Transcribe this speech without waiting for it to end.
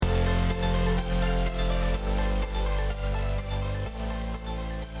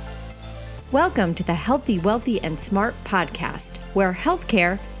Welcome to the Healthy, Wealthy, and Smart podcast, where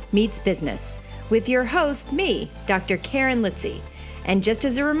healthcare meets business, with your host, me, Dr. Karen Litzy. And just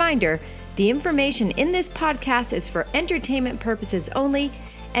as a reminder, the information in this podcast is for entertainment purposes only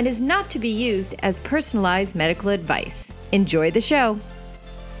and is not to be used as personalized medical advice. Enjoy the show.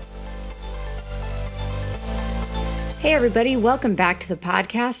 Hey everybody, welcome back to the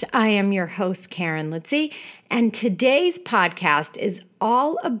podcast. I am your host, Karen Litzy, and today's podcast is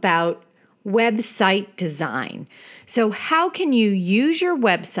all about website design. So how can you use your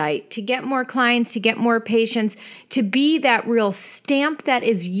website to get more clients, to get more patients, to be that real stamp that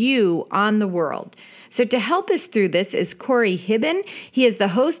is you on the world? So to help us through this is Corey Hiben. He is the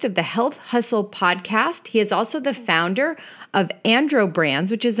host of the Health Hustle podcast. He is also the founder of Andro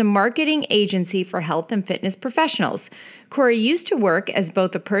Brands, which is a marketing agency for health and fitness professionals. Corey used to work as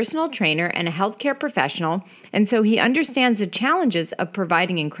both a personal trainer and a healthcare professional, and so he understands the challenges of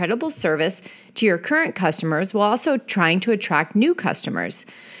providing incredible service to your current customers while also trying to attract new customers.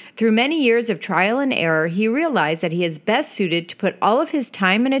 Through many years of trial and error, he realized that he is best suited to put all of his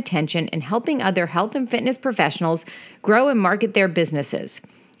time and attention in helping other health and fitness professionals grow and market their businesses.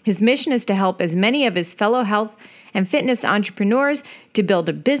 His mission is to help as many of his fellow health and fitness entrepreneurs to build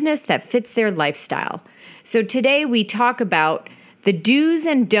a business that fits their lifestyle. So today we talk about the do's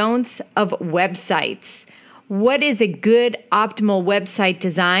and don'ts of websites. What is a good optimal website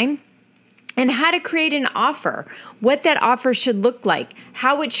design? And how to create an offer, what that offer should look like,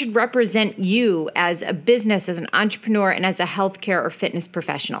 how it should represent you as a business, as an entrepreneur, and as a healthcare or fitness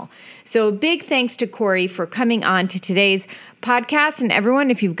professional. So a big thanks to Corey for coming on to today's podcast. And everyone,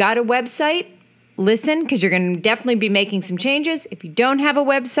 if you've got a website, listen, because you're going to definitely be making some changes. If you don't have a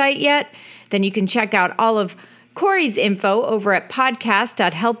website yet, then you can check out all of Corey's info over at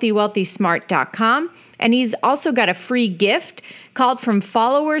podcast.healthywealthysmart.com. And he's also got a free gift called From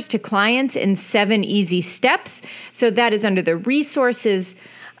Followers to Clients in 7 Easy Steps. So that is under the resources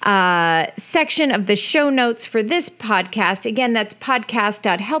section of the show notes for this podcast. Again, that's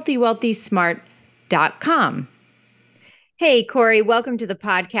podcast.healthywealthysmart.com. Hey, Corey, welcome to the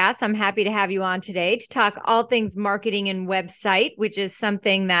podcast. I'm happy to have you on today to talk all things marketing and website, which is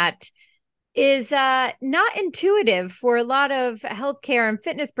something that is not intuitive for a lot of healthcare and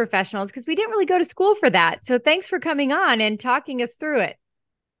fitness professionals because we didn't really go to school for that. So thanks for coming on and talking us through it.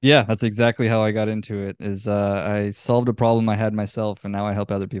 Yeah, that's exactly how I got into it. I solved a problem I had myself, and now I help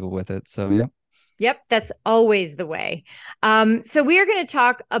other people with it. So yeah. Yep, that's always the way. So we are going to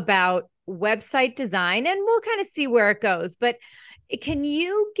talk about website design, and we'll kind of see where it goes. But can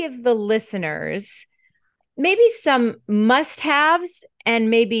you give the listeners maybe some must-haves and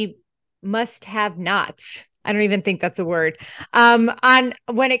maybe must-have-nots? I don't even think that's a word on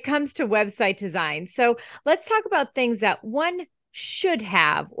when it comes to website design. So let's talk about things that one should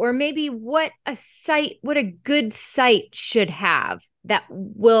have, or maybe what a good site should have that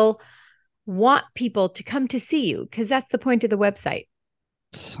will want people to come to see you, because that's the point of the website.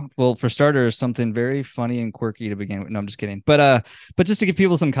 Well, for starters, something very funny and quirky to begin with. No, I'm just kidding. But just to give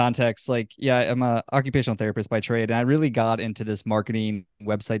people some context, I'm a occupational therapist by trade, and I really got into this marketing,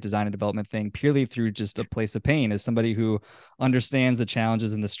 website design, and development thing purely through just a place of pain as somebody who understands the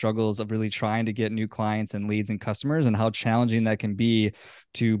challenges and the struggles of really trying to get new clients and leads and customers, and how challenging that can be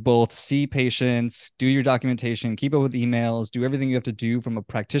to both see patients, do your documentation, keep up with emails, do everything you have to do from a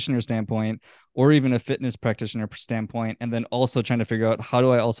practitioner standpoint, or even a fitness practitioner standpoint, and then also trying to figure out how do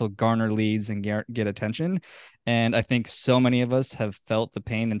I also garner leads and get attention. And I think so many of us have felt the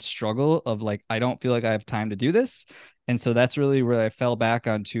pain and struggle of I don't feel like I have time to do this. And so that's really where I fell back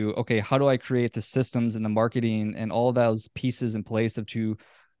onto, okay, how do I create the systems and the marketing and all those pieces in place to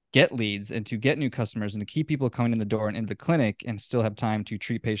get leads and to get new customers and to keep people coming in the door and into the clinic and still have time to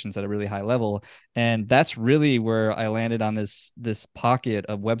treat patients at a really high level. And that's really where I landed on this pocket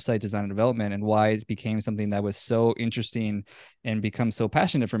of website design and development, and why it became something that was so interesting and become so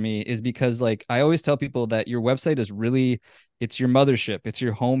passionate for me is because I always tell people that your website is really, it's your mothership, it's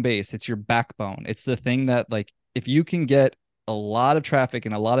your home base, it's your backbone. It's the thing that if you can get a lot of traffic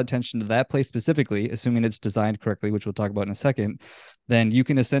and a lot of attention to that place specifically, assuming it's designed correctly, which we'll talk about in a second, then you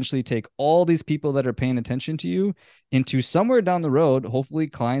can essentially take all these people that are paying attention to you into somewhere down the road, hopefully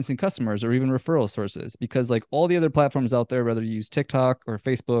clients and customers or even referral sources. Because all the other platforms out there, whether you use TikTok or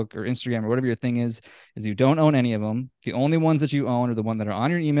Facebook or Instagram or whatever your thing is you don't own any of them. The only ones that you own are the ones that are on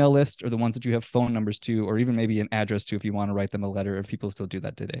your email list, or the ones that you have phone numbers to, or even maybe an address to if you want to write them a letter, if people still do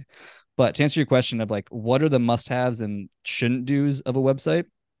that today. But to answer your question of what are the must-haves and shouldn't do's of a website,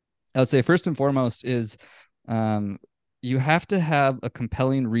 I would say first and foremost is you have to have a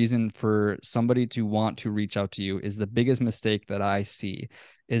compelling reason for somebody to want to reach out to you is the biggest mistake that I see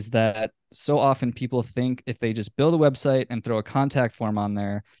is that so often people think if they just build a website and throw a contact form on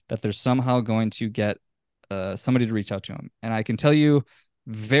there that they're somehow going to get somebody to reach out to them. And I can tell you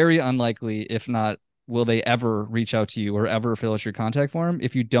very unlikely, if not will they ever reach out to you or ever fill out your contact form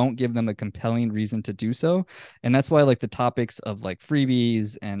if you don't give them a compelling reason to do so. And that's why like the topics of like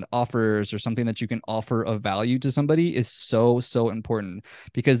freebies and offers or something that you can offer of value to somebody is so important,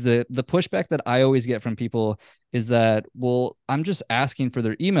 because the pushback that I always get from people is that, well, I'm just asking for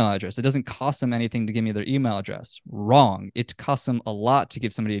their email address. It doesn't cost them anything to give me their email address. Wrong. It costs them a lot to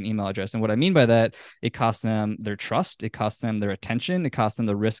give somebody an email address. And what I mean by that, it costs them their trust, it costs them their attention, it costs them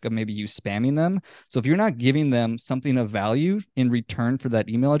the risk of maybe you spamming them. So if you're not giving them something of value in return for that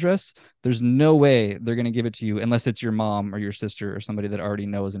email address, there's no way they're going to give it to you unless it's your mom or your sister or somebody that already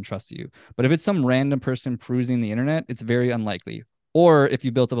knows and trusts you. But if it's some random person cruising the internet, it's very unlikely. Or if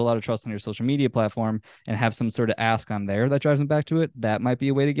you built up a lot of trust on your social media platform and have some sort of ask on there that drives them back to it, that might be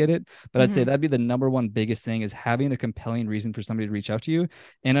a way to get it. But I'd say that'd be the number one biggest thing, is having a compelling reason for somebody to reach out to you.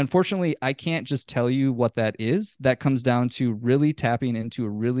 And unfortunately, I can't just tell you what that is. That comes down to really tapping into a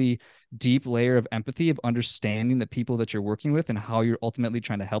really deep layer of empathy, of understanding the people that you're working with and how you're ultimately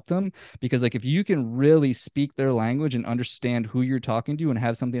trying to help them. Because like if you can really speak their language and understand who you're talking to and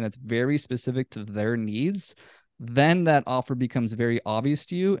have something that's very specific to their needs, then that offer becomes very obvious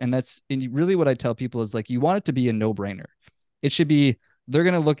to you. And really what I tell people is like, you want it to be a no-brainer. It should be, they're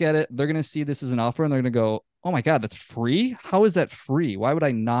going to look at it, they're going to see this as an offer, and they're going to go, oh my God, that's free. How is that free? Why would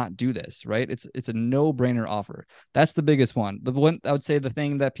I not do this? Right. It's a no-brainer offer. That's the biggest one. The one I would say, the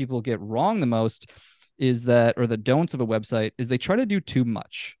thing that people get wrong the most is that, or the don'ts of a website, is they try to do too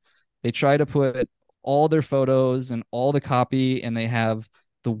much. They try to put all their photos and all the copy, and they have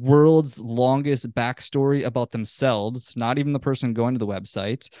the world's longest backstory about themselves, not even the person going to the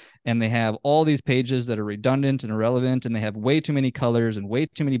website. And they have all these pages that are redundant and irrelevant, and they have way too many colors and way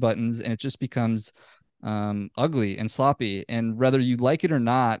too many buttons. And it just becomes ugly and sloppy. And whether you like it or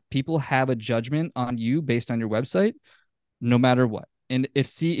not, people have a judgment on you based on your website, no matter what. And they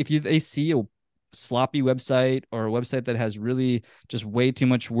see a sloppy website, or a website that has really just way too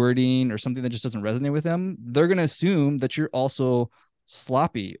much wording or something that just doesn't resonate with them, they're going to assume that you're also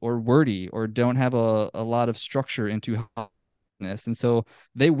sloppy or wordy or don't have a lot of structure into this. And so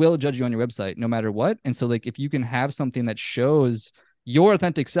they will judge you on your website no matter what. And so like if you can have something that shows your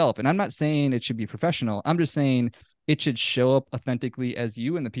authentic self, and I'm not saying it should be professional, I'm just saying it should show up authentically as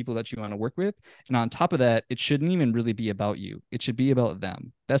you and the people that you want to work with. And on top of that, it shouldn't even really be about you. It should be about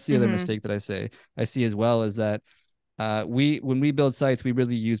them. That's the other mistake that I see as well, is that when we build sites, we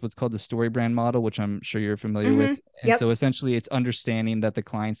really use what's called the story brand model, which I'm sure you're familiar with. And Yep. so essentially it's understanding that the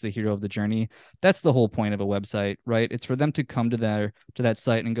client's the hero of the journey. That's the whole point of a website, right? It's for them to come to that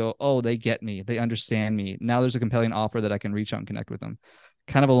site and go, oh, they get me, they understand me. Now there's a compelling offer that I can reach out and connect with them.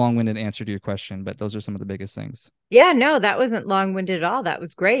 Kind of a long-winded answer to your question, but those are some of the biggest things. Yeah, no, that wasn't long-winded at all. That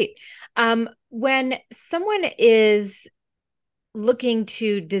was great. When someone is looking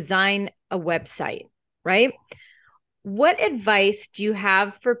to design a website, right? What advice do you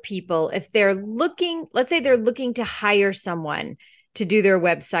have for people if they're looking, let's say they're looking to hire someone to do their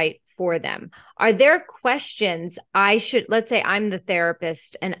website for them? Are there questions let's say I'm the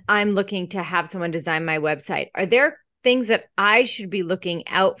therapist and I'm looking to have someone design my website. Are there things that I should be looking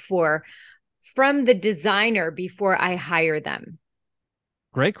out for from the designer before I hire them?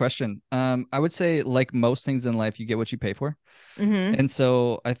 Great question. I would say, like most things in life, you get what you pay for. Mm-hmm. And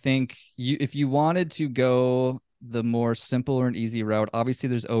so I think if you wanted to go the more simple or an easy route, obviously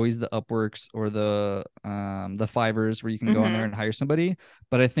there's always the Upworks or the Fivers where you can go on there Mm-hmm. and hire somebody.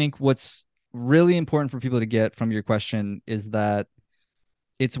 But I think what's really important for people to get from your question is that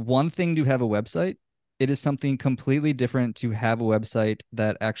it's one thing to have a website. It is something completely different to have a website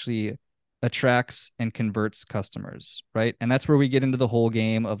that actually attracts and converts customers, right? And that's where we get into the whole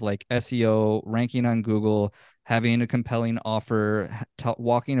game of like SEO, ranking on Google, having a compelling offer,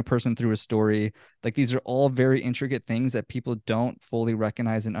 walking a person through a story. Like these are all very intricate things that people don't fully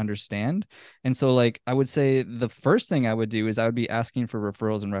recognize and understand. And so like I would say the first thing I would do is I would be asking for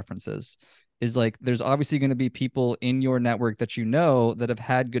referrals and references. Is like there's obviously going to be people in your network that you know that have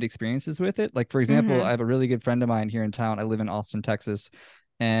had good experiences with it. Like for example, I Mm-hmm. have a really good friend of mine here in town. I live in Austin, Texas,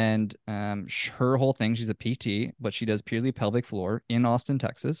 and her whole thing, she's a PT, but she does purely pelvic floor in Austin,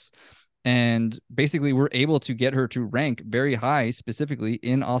 Texas. And basically, we're able to get her to rank very high, specifically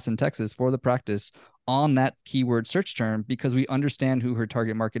in Austin, Texas, for the practice on that keyword search term, because we understand who her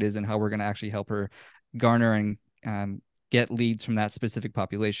target market is and how we're going to actually help her garner and get leads from that specific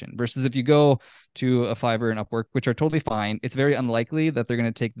population. Versus if you go to a Fiverr and Upwork, which are totally fine, it's very unlikely that they're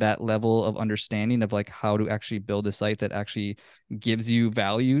going to take that level of understanding of like how to actually build a site that actually gives you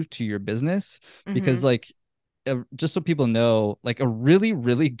value to your business. Because like, just so people know, like a really,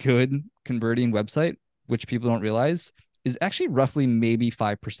 really good converting website, which people don't realize, is actually roughly maybe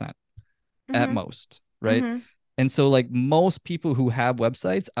 5% at most, right? And so like most people who have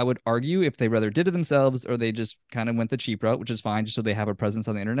websites, I would argue if they rather did it themselves or they just kind of went the cheap route, which is fine, just so they have a presence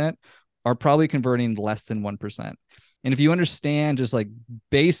on the internet, are probably converting less than 1%. And if you understand just like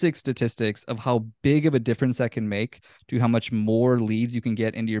basic statistics of how big of a difference that can make to how much more leads you can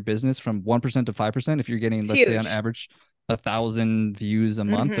get into your business from 1% to 5%, if you're getting, It's let's say on huge. average, 1,000 views a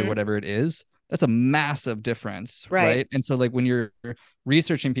month or whatever it is, that's a massive difference, Right. right? And so like when you're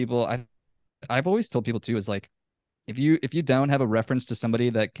researching people, I've always told people too is like, if you don't have a reference to somebody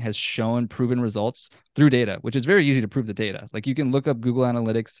that has shown proven results through data, which is very easy to prove the data. Like you can look up Google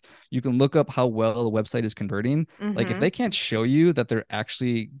Analytics, you can look up how well a website is converting. Like if they can't show you that they're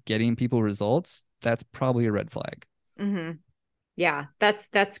actually getting people results, that's probably a red flag. Yeah,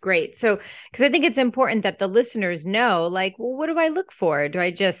 that's great. So, because I think it's important that the listeners know, like, well, what do I look for? Do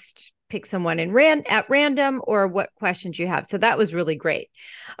I just pick someone at random, or what questions you have? So that was really great.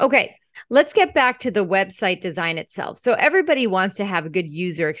 Okay, let's get back to the website design itself. So everybody wants to have a good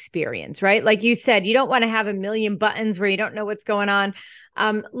user experience, right? Like you said, you don't want to have a million buttons where you don't know what's going on.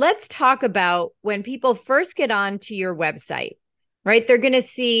 Let's talk about when people first get onto your website, right? They're going to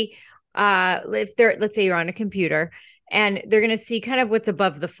see, if they're, let's say you're on a computer, and they're going to see kind of what's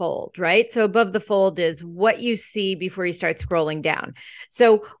above the fold, right? So above the fold is what you see before you start scrolling down.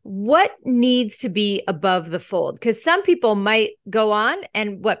 So what needs to be above the fold? Because some people might go on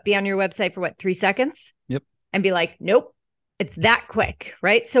and be on your website for 3 seconds? Yep. And be like, nope, it's that quick,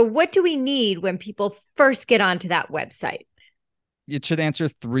 right? So what do we need when people first get onto that website? It should answer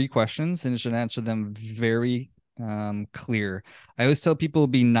 3 questions and it should answer them very clear. I always tell people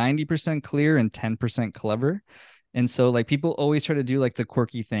be 90% clear and 10% clever. And so like people always try to do like the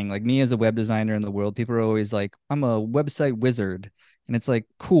quirky thing. Like me as a web designer in the world, people are always like, I'm a website wizard. And it's like,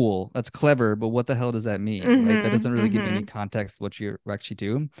 cool, that's clever, but what the hell does that mean? Right? That doesn't really give any context what you actually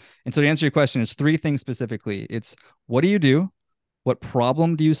do. And so to answer your question, it's 3 things specifically. It's what do you do? What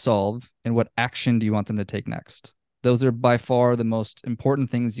problem do you solve? And what action do you want them to take next? Those are by far the most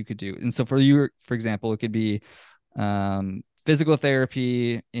important things you could do. And so for you, for example, it could be physical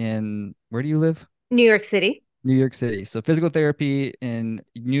therapy in, where do you live? New York City. New York City. So physical therapy in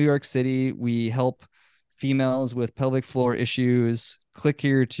New York City, we help females with pelvic floor issues. Click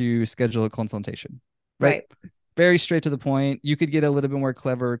here to schedule a consultation. Right? Right. Very straight to the point. You could get a little bit more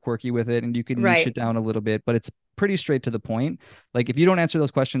clever, quirky with it, and you could niche it Right. down a little bit, but it's pretty straight to the point. Like if you don't answer those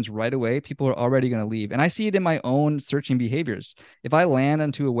questions right away, people are already going to leave. And I see it in my own searching behaviors. If I land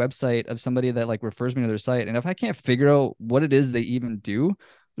onto a website of somebody that like refers me to their site, and if I can't figure out what it is they even do,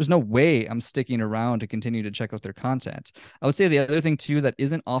 there's no way I'm sticking around to continue to check out their content. I would say the other thing too that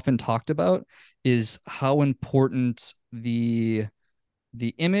isn't often talked about is how important the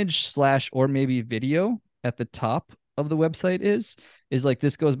image slash or maybe video at the top of the website is like,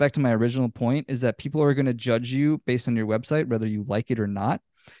 this goes back to my original point, is that people are going to judge you based on your website whether you like it or not.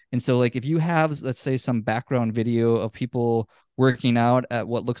 And so like if you have, let's say, some background video of people working out at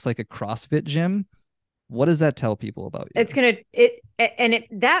what looks like a CrossFit gym, what does that tell people about you? It's going to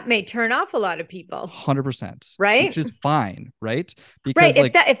that may turn off a lot of people. 100%, right? which is fine, right? Right. Because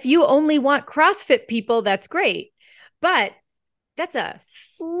like, If you only want CrossFit people, that's great. But that's a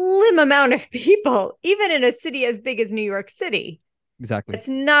slim amount of people, even in a city as big as New York City. exactly. It's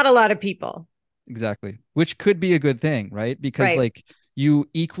not a lot of people. Exactly. Which could be a good thing, right? Because Right. like you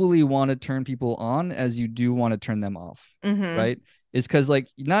equally want to turn people on as you do want to turn them off, right? Is because like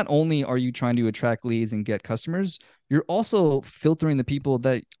not only are you trying to attract leads and get customers, you're also filtering the people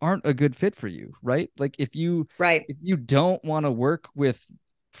that aren't a good fit for you, right? Like Right. if you don't want to work with,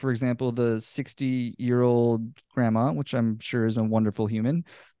 for example, the 60-year-old grandma, which I'm sure is a wonderful human,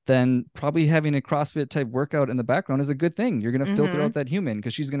 then probably having a CrossFit type workout in the background is a good thing. You're going to filter out that human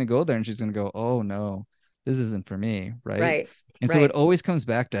because she's going to go there and she's going to go, oh no, this isn't for me. Right. Right. And so it always comes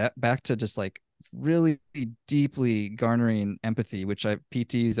back to just like really deeply garnering empathy, which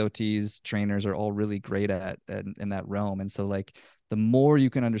PTs, OTs, trainers are all really great at in that realm. And so like the more you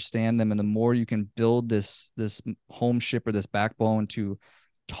can understand them and the more you can build this home ship or this backbone to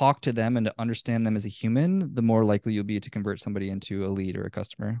talk to them and to understand them as a human, the more likely you'll be to convert somebody into a lead or a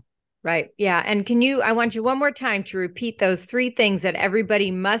customer. Right. Yeah. And I want you one more time to repeat those 3 things that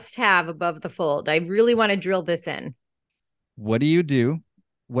everybody must have above the fold. I really want to drill this in. What do you do?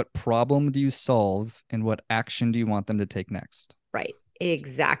 what problem do you solve and what action do you want them to take next? Right.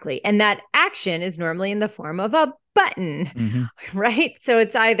 Exactly. And that action is normally in the form of a button, Mm-hmm. right? So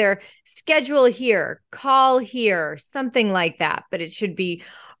it's either schedule here, call here, something like that, but it should be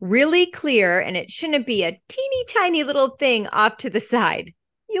really clear and it shouldn't be a teeny tiny little thing off to the side.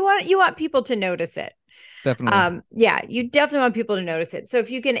 You want people to notice it. Definitely. Yeah, you definitely want people to notice it. So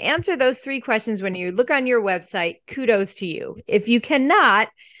if you can answer those three questions when you look on your website, kudos to you. If you cannot,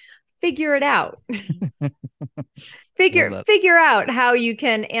 figure it out. Love that. Figure out how you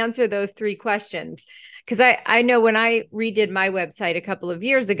can answer those three questions. Because I know when I redid my website a couple of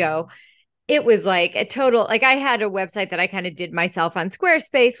years ago, it was like a total, like I had a website that I kind of did myself on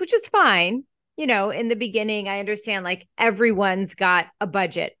Squarespace, which is fine. You know, in the beginning, I understand like everyone's got a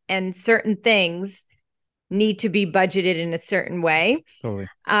budget and certain things need to be budgeted in a certain way. Totally.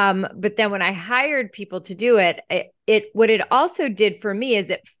 But then when I hired people to do it, it what it also did for me is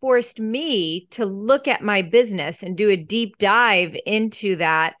it forced me to look at my business and do a deep dive into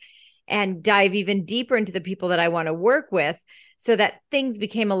that and dive even deeper into the people that I want to work with so that things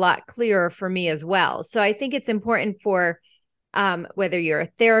became a lot clearer for me as well. So I think it's important for whether you're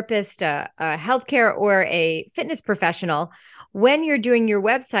a therapist, a healthcare, or a fitness professional, when you're doing your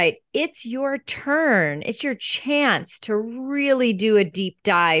website, it's your turn. It's your chance to really do a deep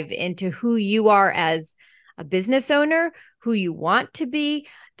dive into who you are as a business owner, who you want to be,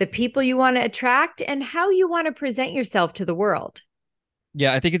 the people you want to attract, and how you want to present yourself to the world.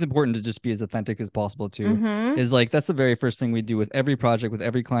 Yeah, I think it's important to just be as authentic as possible too. Mm-hmm. Is like that's the very first thing we do with every project, with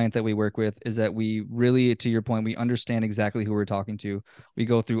every client that we work with, is that we really, to your point, we understand exactly who we're talking to. We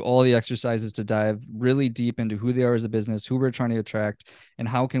go through all the exercises to dive really deep into who they are as a business, who we're trying to attract, and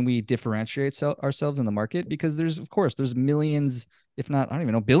how can we differentiate ourselves in the market. Because there's, of course, there's millions, if not, I don't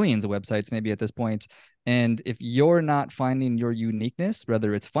even know, billions of websites maybe at this point. And if you're not finding your uniqueness,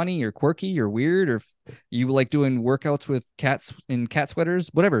 whether it's funny or quirky or weird, or you like doing workouts with cats in cat sweaters,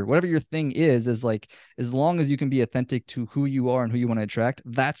 whatever your thing is like, as long as you can be authentic to who you are and who you want to attract,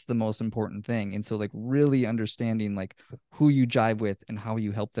 that's the most important thing. And so like really understanding like who you jive with and how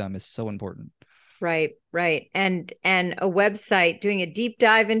you help them is so important. Right, right. And a website, doing a deep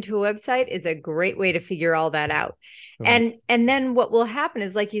dive into a website is a great way to figure all that out. Totally. And then what will happen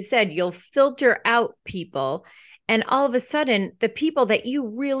is like you said, you'll filter out people and all of a sudden the people that you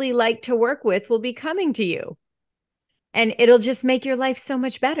really like to work with will be coming to you. And it'll just make your life so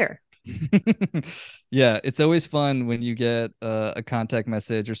much better. Yeah, it's always fun when you get a contact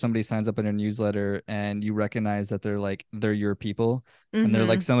message or somebody signs up in a newsletter and you recognize that they're your people and they're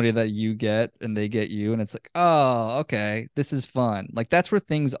like Mm-hmm. somebody that you get and they get you, and it's like, oh, okay, this is fun. Like that's where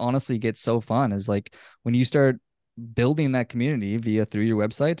things honestly get so fun, is like when you start building that community via through your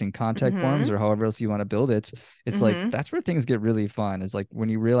website and contact forms Mm-hmm. or however else you want to build it. It's like Mm-hmm. that's where things get really fun, is like when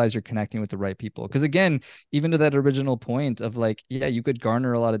you realize you're connecting with the right people. Because again, even to that original point of like, yeah, you could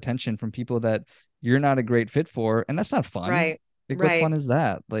garner a lot of attention from people that you're not a great fit for, and that's not fun. Right. Like what Right. fun is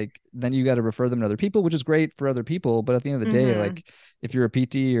that? Like then you got to refer them to other people, which is great for other people, but at the end of the day, Mm-hmm. like if you're a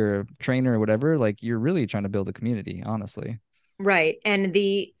PT or a trainer or whatever, like you're really trying to build a community, honestly. Right. And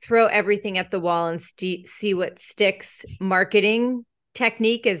the throw everything at the wall and see what sticks marketing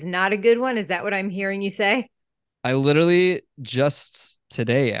technique is not a good one. Is that what I'm hearing you say? I literally just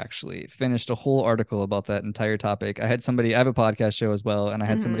today actually finished a whole article about that entire topic. I have a podcast show as well, and I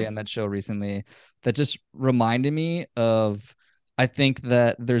had somebody Mm-hmm. on that show recently that just reminded me of, I think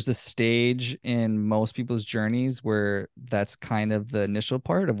that there's a stage in most people's journeys where that's kind of the initial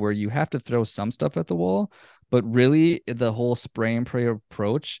part of where you have to throw some stuff at the wall, but really the whole spray and pray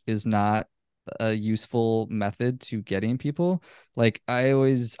approach is not a useful method to getting people. Like I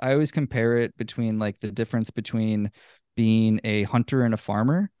always compare it between like the difference between being a hunter and a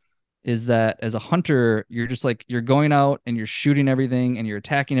farmer, is that as a hunter, you're just like you're going out and you're shooting everything and you're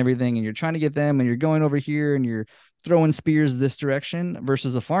attacking everything and you're trying to get them and you're going over here and you're throwing spears this direction,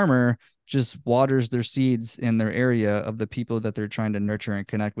 versus a farmer just waters their seeds in their area of the people that they're trying to nurture and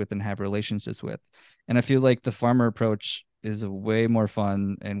connect with and have relationships with. And I feel like the farmer approach is a way more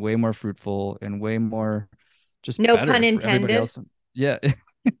fun and way more fruitful and way more just No pun better for everybody intended. else. Yeah,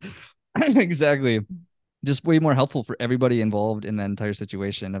 exactly. Just way more helpful for everybody involved in that entire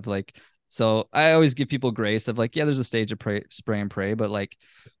situation of like, so I always give people grace of like, yeah, there's a stage of spray and pray, but like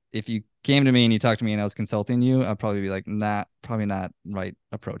if you came to me and you talked to me and I was consulting you, I'd probably be like, nah, probably not right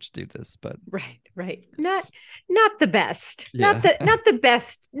approach to do this. But Right, right. Not the best. yeah. Not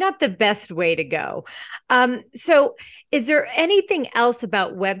the best way to go. So is there anything else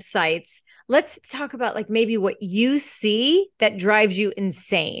about websites? Let's talk about like maybe what you see that drives you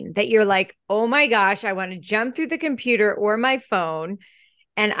insane, that you're like, "Oh my gosh, I want to jump through the computer or my phone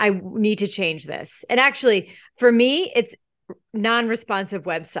and I need to change this. And actually, for me, it's non-responsive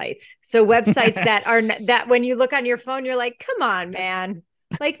websites. So websites that are that when you look on your phone, you're like, come on, man,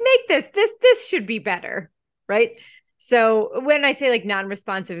 like make this should be better, right? So when I say like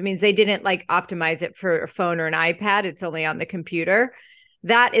non-responsive, it means they didn't like optimize it for a phone or an iPad. It's only on the computer.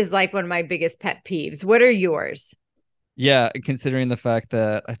 That is like one of my biggest pet peeves. What are yours? Yeah, considering the fact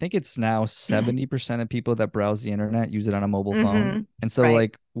that I think it's now 70% of people that browse the internet use it on a mobile phone. Mm-hmm. And so Right.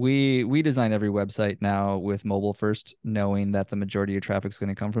 like we design every website now with mobile first, knowing that the majority of traffic is going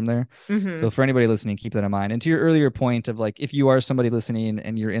to come from there. Mm-hmm. So for anybody listening, keep that in mind. And to your earlier point of like if you are somebody listening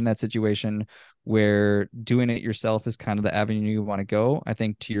and you're in that situation where doing it yourself is kind of the avenue you want to go, I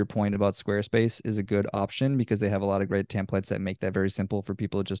think to your point about Squarespace is a good option because they have a lot of great templates that make that very simple for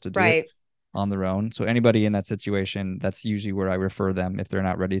people just to do it Right. on their own. So anybody in that situation, that's usually where I refer them if they're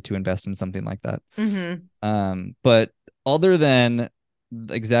not ready to invest in something like that. Mm-hmm. But other than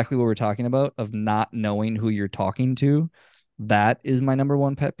exactly what we're talking about of not knowing who you're talking to, that is my number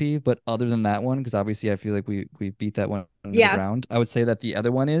one pet peeve. But other than that one, because obviously I feel like we beat that one into the Yeah. ground, I would say that the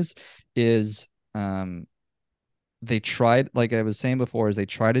other one is um they tried, like I was saying before, is they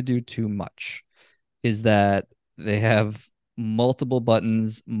try to do too much. Is that they have multiple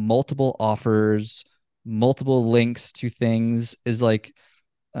buttons, multiple offers, multiple links to things, is like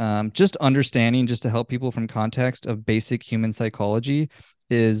just understanding, just to help people from context of basic human psychology,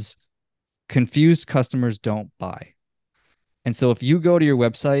 is confused customers don't buy. And so if you go to your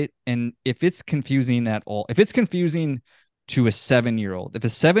website and if it's confusing at all, if it's confusing to a 7-year old, if a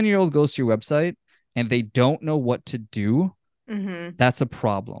 7-year old goes to your website and they don't know what to do, Mm-hmm. that's a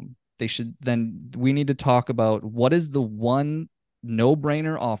problem. They should then we need to talk about what is the one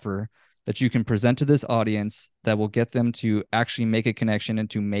no-brainer offer that you can present to this audience that will get them to actually make a connection and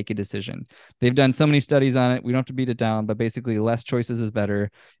to make a decision. They've done so many studies on it. We don't have to beat it down, but basically less choices is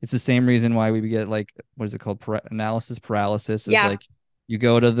better. It's the same reason why we get like what is it called? Analysis paralysis is Yeah. like you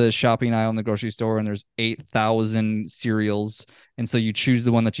go to the shopping aisle in the grocery store and there's 8,000 cereals. And so you choose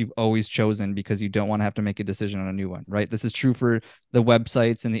the one that you've always chosen because you don't want to have to make a decision on a new one, right? This is true for the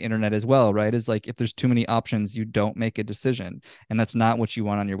websites and the internet as well, right? Is like if there's too many options, you don't make a decision. And that's not what you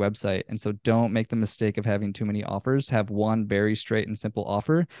want on your website. And so don't make the mistake of having too many offers. Have one very straight and simple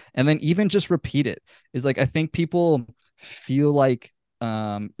offer. And then even just repeat it. Is like I think people feel like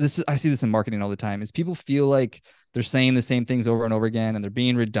this is I see this in marketing all the time, is people feel like they're saying the same things over and over again and they're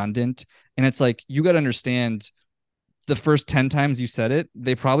being redundant. And it's like you got to understand the first 10 times you said it,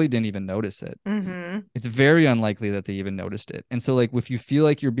 they probably didn't even notice it. Mm-hmm. It's very unlikely that they even noticed it. And so, like, if you feel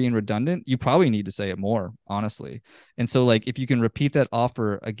like you're being redundant, you probably need to say it more, honestly. And so, like, if you can repeat that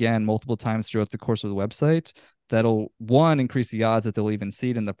offer again multiple times throughout the course of the website, that'll one, increase the odds that they'll even see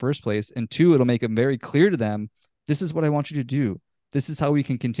it in the first place. And two, it'll make it very clear to them, this is what I want you to do. This is how we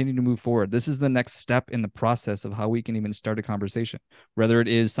can continue to move forward. This is the next step in the process of how we can even start a conversation, whether it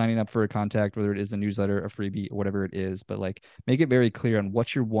is signing up for a contact, whether it is a newsletter, a freebie, whatever it is. But like, make it very clear on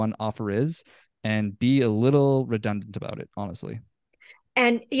what your one offer is and be a little redundant about it, honestly.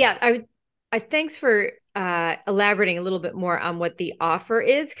 And yeah, I thanks for elaborating a little bit more on what the offer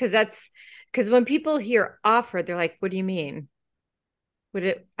is, because when people hear offer, they're like, "What do you mean? Would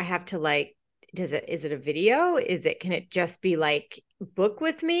it? I have to like? Does it? Is it a video? Is it? Can it just be like book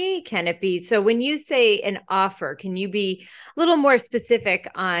with me? Can it be?" So when you say an offer, can you be a little more specific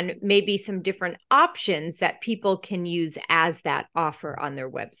on maybe some different options that people can use as that offer on their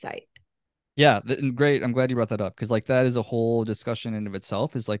website? Yeah, great. I'm glad you brought that up because like that is a whole discussion in of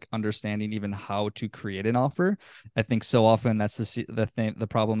itself, is like understanding even how to create an offer. I think so often that's the thing, the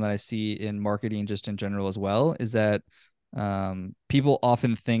problem that I see in marketing just in general as well, is that people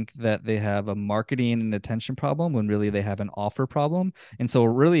often think that they have a marketing and attention problem when really they have an offer problem. And so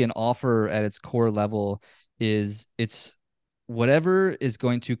really an offer at its core level is it's whatever is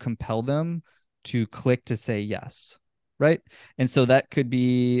going to compel them to click to say yes, right? And so that could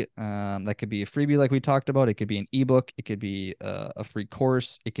be a freebie like we talked about. It could be an ebook. It could be a free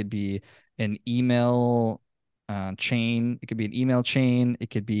course. It could be an email chain. It could be an email chain. It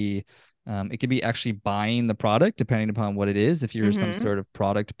could be actually buying the product, depending upon what it is. If you're some Mm-hmm. sort of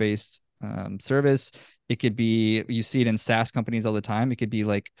product based service, it could be, you see it in SaaS companies all the time. It could be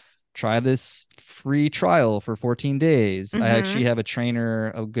like, try this free trial for 14 days. I actually Mm-hmm. have a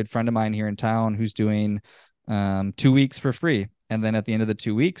trainer, a good friend of mine here in town, who's doing 2 weeks for free. And then at the end of the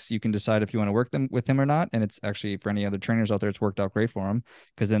 2 weeks, you can decide if you want to work them with him or not. And it's actually, for any other trainers out there, it's worked out great for them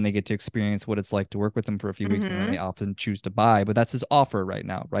because then they get to experience what it's like to work with them for a few weeks, and then they Mm-hmm. often choose to buy. But that's his offer right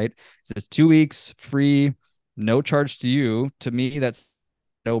now, right? So it's 2 weeks free, no charge to you. To me, that's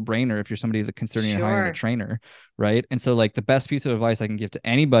no-brainer if you're somebody that considering hiring a Sure. trainer, right? And so like the best piece of advice I can give to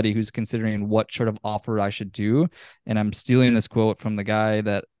anybody who's considering what sort of offer I should do, and I'm stealing this quote from the guy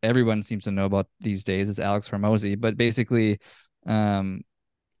that everyone seems to know about these days, is Alex Hormozy, but basically, um,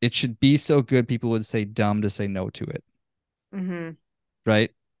 it should be so good people would say dumb to say no to it, Mm-hmm.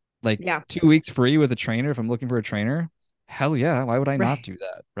 right? Like Yeah. 2 weeks free with a trainer if I'm looking for a trainer, hell yeah, why would I not Right. do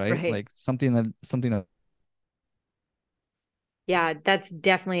that, right? Right. Like something that Yeah, that's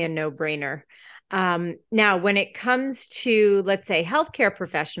definitely a no-brainer. Now, when it comes to, let's say, healthcare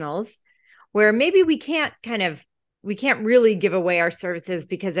professionals, where maybe we can't really give away our services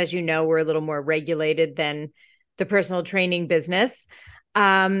because, as you know, we're a little more regulated than the personal training business.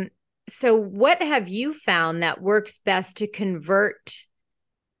 Um, so, what have you found that works best to convert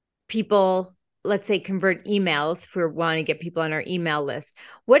people, let's say convert emails if we want to get people on our email list?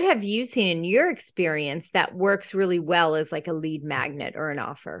 What have you seen in your experience that works really well as like a lead magnet or an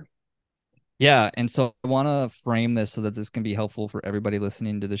offer? Yeah, and so I want to frame this so that this can be helpful for everybody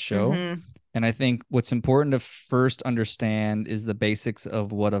listening to the show. Mm-hmm. And I think what's important to first understand is the basics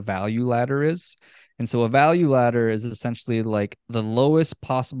of what a value ladder is. And so a value ladder is essentially like the lowest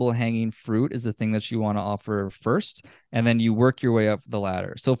possible hanging fruit is the thing that you want to offer first, and then you work your way up the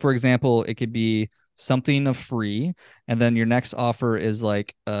ladder. So for example, it could be something of free, and then your next offer is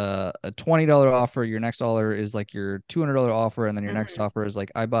like a $20 offer, your next offer is like your $200 offer, and then your next Mm-hmm. offer is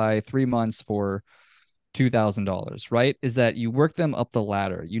like I buy 3 months for $2,000, right? Is that you work them up the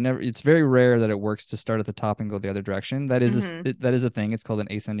ladder. You never, it's very rare that it works to start at the top and go the other direction. Mm-hmm. That is a thing. It's called an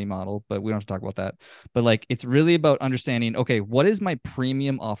ascending model, but we don't have to talk about that. But like it's really about understanding, okay, what is my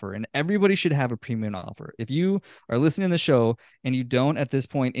premium offer? And everybody should have a premium offer. If you are listening to the show and you don't at this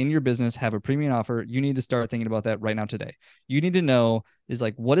point in your business have a premium offer, you need to start thinking about that right now today. You need to know is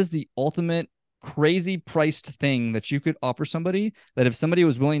like what is the ultimate crazy priced thing that you could offer somebody that if somebody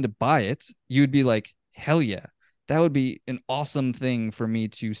was willing to buy it, you'd be like, hell yeah, that would be an awesome thing for me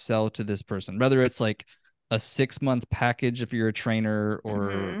to sell to this person. Whether it's like a 6 month package if you're a trainer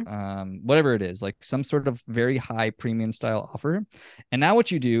or Mm-hmm. whatever it is, like some sort of very high premium style offer. And now what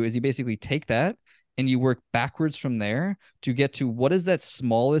you do is you basically take that and you work backwards from there to get to what is that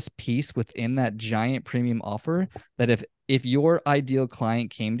smallest piece within that giant premium offer that if your ideal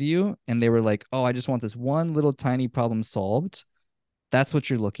client came to you and they were like, oh, I just want this one little tiny problem solved, that's what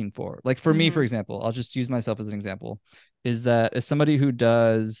you're looking for. Like for me, for Mm-hmm. example, I'll just use myself as an example, is that as somebody who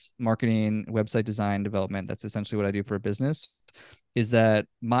does marketing, website design, development, that's essentially what I do for a business, is that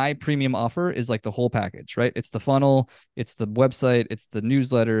my premium offer is like the whole package, right? It's the funnel, it's the website, it's the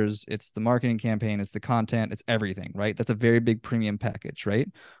newsletters, it's the marketing campaign, it's the content, it's everything, right? That's a very big premium package, right?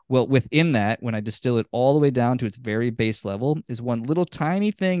 Well, within that, when I distill it all the way down to its very base level, is one little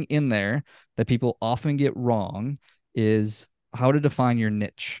tiny thing in there that people often get wrong is how to define your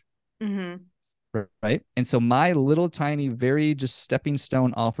niche, Mm-hmm. right? And so my little tiny, very just stepping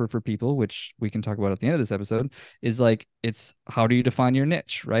stone offer for people, which we can talk about at the end of this episode, is like it's how do you define your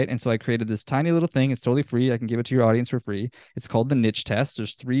niche, right? And so I created this tiny little thing. It's totally free. I can give it to your audience for free. It's called the niche test.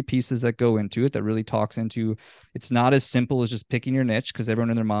 There's 3 pieces that go into it that really talks into. It's not as simple as just picking your niche because everyone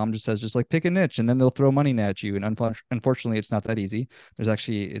and their mom just says just like pick a niche and then they'll throw money at you. And unfortunately, it's not that easy. There's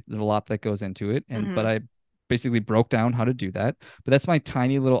a lot that goes into it, and but Mm-hmm. I basically broke down how to do that. But that's my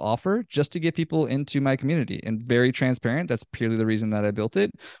tiny little offer just to get people into my community and very transparent. That's purely the reason that I built it,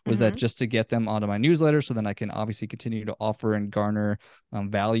 was that Mm-hmm. just to get them onto my newsletter so then I can obviously continue to offer and garner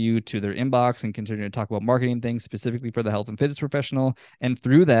value to their inbox and continue to talk about marketing things specifically for the health and fitness professional. And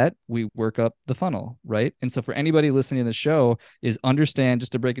through that, we work up the funnel, right? And so for anybody listening to the show is understand,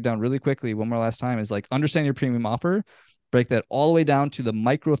 just to break it down really quickly one more last time, is like understand your premium offer, break that all the way down to the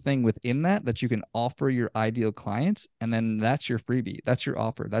micro thing within that you can offer your ideal clients, and then that's your freebie, that's your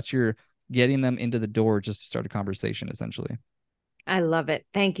offer, that's your getting them into the door just to start a conversation essentially. I love it.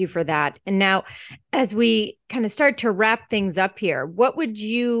 Thank you for that. And now, as we kind of start to wrap things up here, what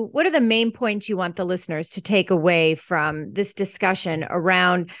are the main points you want the listeners to take away from this discussion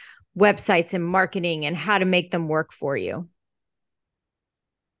around websites and marketing and how to make them work for you?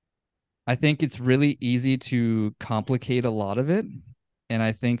 I think it's really easy to complicate a lot of it, and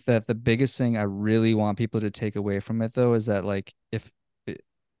I think that the biggest thing I really want people to take away from it though is that like if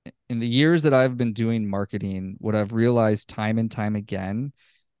in the years that I've been doing marketing, what I've realized time and time again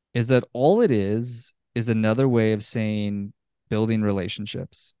is that all it is another way of saying building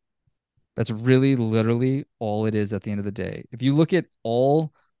relationships. That's really literally all it is at the end of the day. If you look at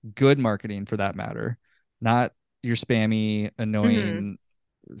all good marketing for that matter, not your spammy, Mm-hmm. annoying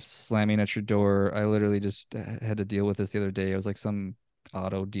slamming at your door. I literally just had to deal with this the other day. It was like some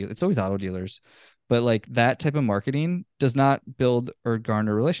auto deal. It's always auto dealers. But like that type of marketing does not build or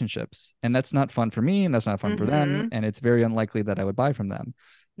garner relationships. And that's not fun for me and that's not fun for them. And it's very unlikely that I would buy from them.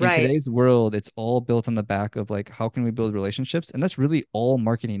 In Right. today's world, it's all built on the back of like, how can we build relationships? And that's really all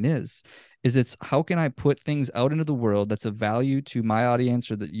marketing is it's how can I put things out into the world that's of value to my audience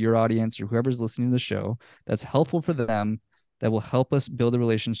or your audience or whoever's listening to the show that's helpful for them, that will help us build a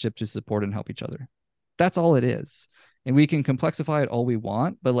relationship to support and help each other. That's all it is. And we can complexify it all we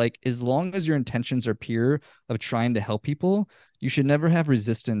want, but like as long as your intentions are pure of trying to help people, you should never have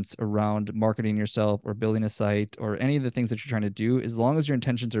resistance around marketing yourself or building a site or any of the things that you're trying to do, as long as your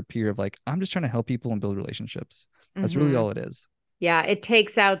intentions are pure of like, I'm just trying to help people and build relationships. That's really all it is. Yeah, it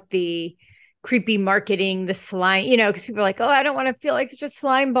takes out the creepy marketing, the slime, because people are like, oh, I don't want to feel like such a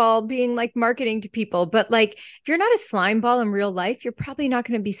slime ball being like marketing to people. But like, if you're not a slime ball in real life, you're probably not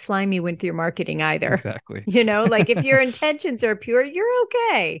going to be slimy with your marketing either. Exactly. Like if your intentions are pure, you're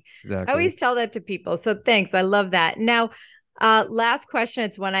okay. Exactly. I always tell that to people. So thanks. I love that. Now, last question.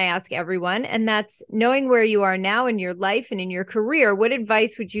 It's one I ask everyone, and that's knowing where you are now in your life and in your career. What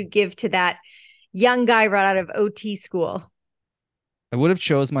advice would you give to that young guy right out of OT school? I would have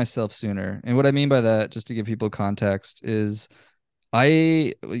chose myself sooner. And what I mean by that, just to give people context, is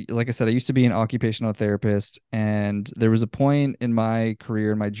like I said, I used to be an occupational therapist, and there was a point in my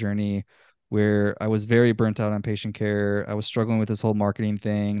career, in my journey, where I was very burnt out on patient care. I was struggling with this whole marketing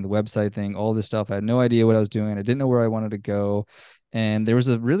thing, the website thing, all this stuff. I had no idea what I was doing. I didn't know where I wanted to go. And there was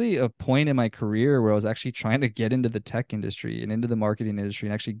really a point in my career where I was actually trying to get into the tech industry and into the marketing industry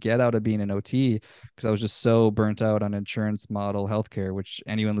and actually get out of being an OT because I was just so burnt out on insurance model healthcare, which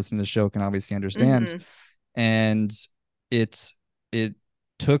anyone listening to the show can obviously understand. And it's it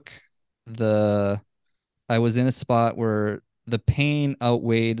took the I was in a spot where the pain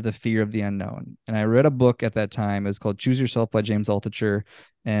outweighed the fear of the unknown. And I read a book at that time. It was called Choose Yourself by James Altucher.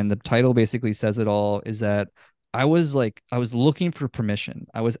 And the title basically says it all, is that I was looking for permission.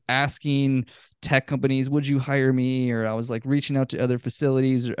 I was asking tech companies, would you hire me? Or I was like reaching out to other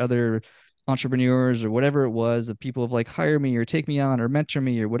facilities or other entrepreneurs or whatever it was, of people of like, hire me or take me on or mentor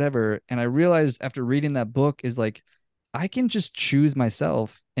me or whatever. And I realized after reading that book is like, I can just choose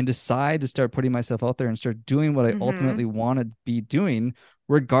myself and decide to start putting myself out there and start doing what I ultimately want to be doing,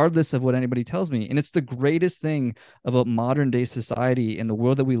 regardless of what anybody tells me. And it's the greatest thing about modern day society and the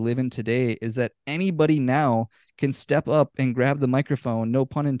world that we live in today, is that anybody now can step up and grab the microphone, no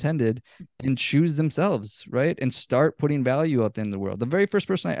pun intended, and choose themselves, right? And start putting value out there in the world. The very first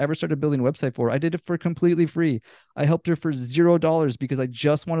person I ever started building a website for, I did it for completely free. I helped her for $0 because I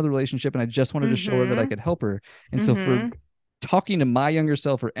just wanted the relationship and I just wanted to show her that I could help her. And so for talking to my younger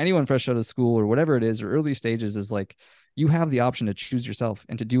self or anyone fresh out of school or whatever it is, or early stages, is like, you have the option to choose yourself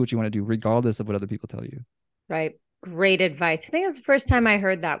and to do what you want to do, regardless of what other people tell you. Right. Great advice. I think it's the first time I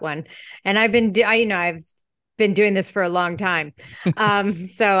heard that one. And I've been doing this for a long time.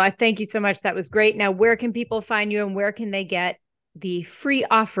 So I thank you so much. That was great. Now, where can people find you and where can they get the free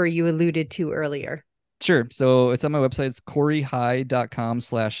offer you alluded to earlier? Sure. So it's on my website. It's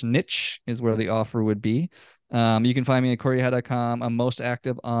coreyhigh.com/niche is where the offer would be. You can find me at coreyhigh.com. I'm most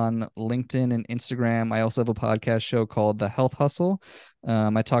active on LinkedIn and Instagram. I also have a podcast show called The Health Hustle.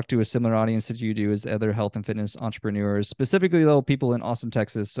 I talk to a similar audience that you do as other health and fitness entrepreneurs, specifically though people in Austin,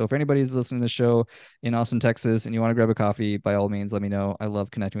 Texas. So if anybody's listening to the show in Austin, Texas, and you want to grab a coffee, by all means, let me know. I love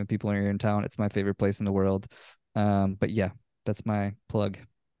connecting with people here in town. It's my favorite place in the world. But yeah, that's my plug.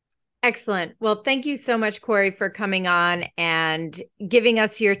 Excellent. Well, thank you so much, Corey, for coming on and giving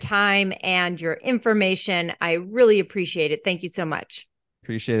us your time and your information. I really appreciate it. Thank you so much.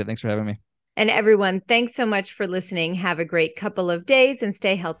 Appreciate it. Thanks for having me. And everyone, thanks so much for listening. Have a great couple of days and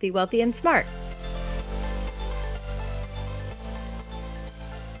stay healthy, wealthy, and smart.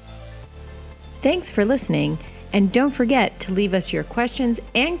 Thanks for listening. And don't forget to leave us your questions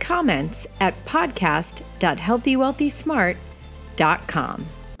and comments at podcast.healthywealthysmart.com.